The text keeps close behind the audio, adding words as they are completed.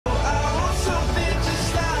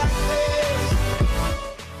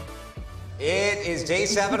It is day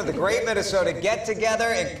 7 of the Great Minnesota Get Together,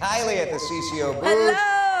 and Kylie at the CCO booth.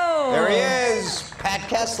 Hello! There he is, Pat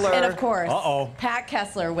Kessler. And of course, Pat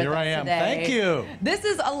Kessler with Here us I am. today. Thank you. This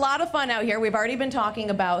is a lot of fun out here. We've already been talking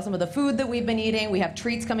about some of the food that we've been eating. We have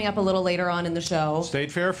treats coming up a little later on in the show.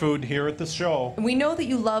 State Fair food here at the show. We know that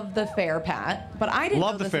you love the fair, Pat, but I didn't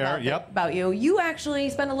know this about you. You actually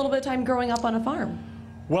spent a little bit of time growing up on a farm.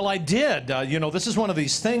 Well, I did. You know, this is one of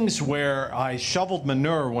these things where I shoveled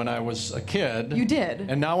manure when I was a kid. You did.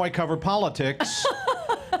 And now I cover politics.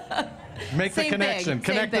 Make the connection.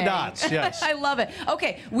 Connect the dots. Yes. I love it.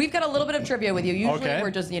 Okay, we've got a little bit of trivia with you. Usually we're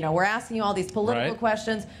just, we're asking you all these political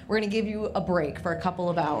questions. We're going to give you a break for a couple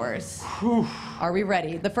of hours. Whew. Are we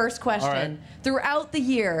ready? The first question. Throughout the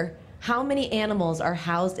year, how many animals are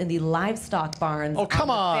housed in the livestock barns on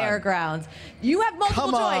the fairgrounds? You have multiple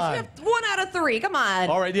choice. You have 1 out of 3. Come on.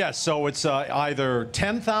 All right, yes. So it's either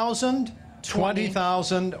 10,000,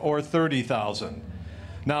 20,000, or 30,000.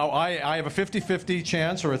 Now, I have a 50-50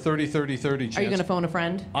 chance or a 30-30-30 chance. Are you going to phone a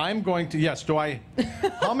friend? I'm going to, yes. Do I?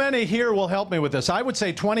 How many here will help me with this? I would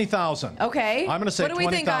say 20,000. Okay. I'm going to say 20,000. What do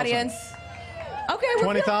we think, audience? Okay, we're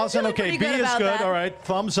 20,000. Okay, B is good. That. All right,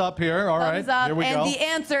 thumbs up here. All right, thumbs up. Here we go. And the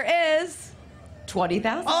answer is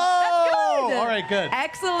 20,000. Oh, that's good. All right, good.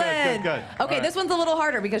 Excellent. Good. Okay, this one's a little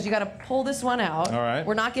harder because you got to pull this one out. All right.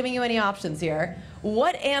 We're not giving you any options here.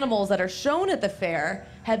 What animals that are shown at the fair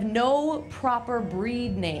have no proper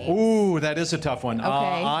breed names? Ooh, that is a tough one. Okay.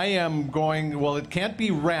 I am going. Well, it can't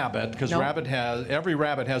be rabbit because every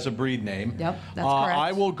rabbit has a breed name. Yep, that's correct.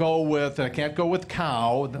 I will go with. I can't go with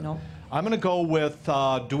cow. Nope. I'm going to go with,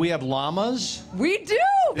 do we have llamas? We do!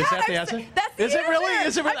 Is that the answer? That's the answer. Is it really?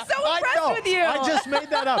 Is it really? I'm so impressed with you. I just made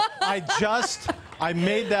that up. I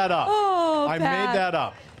made that up. Oh, I made that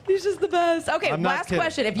up. He's just the best. Okay, last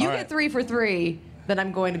question. If you get 3 for 3, then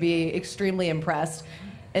I'm going to be extremely impressed.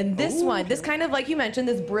 And this one, this kind of, like you mentioned,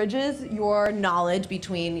 this bridges your knowledge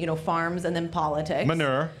between, farms and then politics.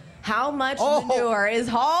 Manure. How much manure is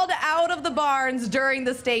hauled out of the barns during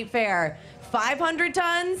the state fair? 500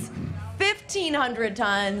 tons? 1,500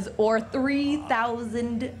 tons or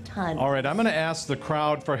 3,000 tons. All right, I'm going to ask the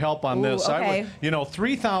crowd for help on this. Okay.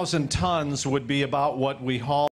 3,000 tons would be about what we haul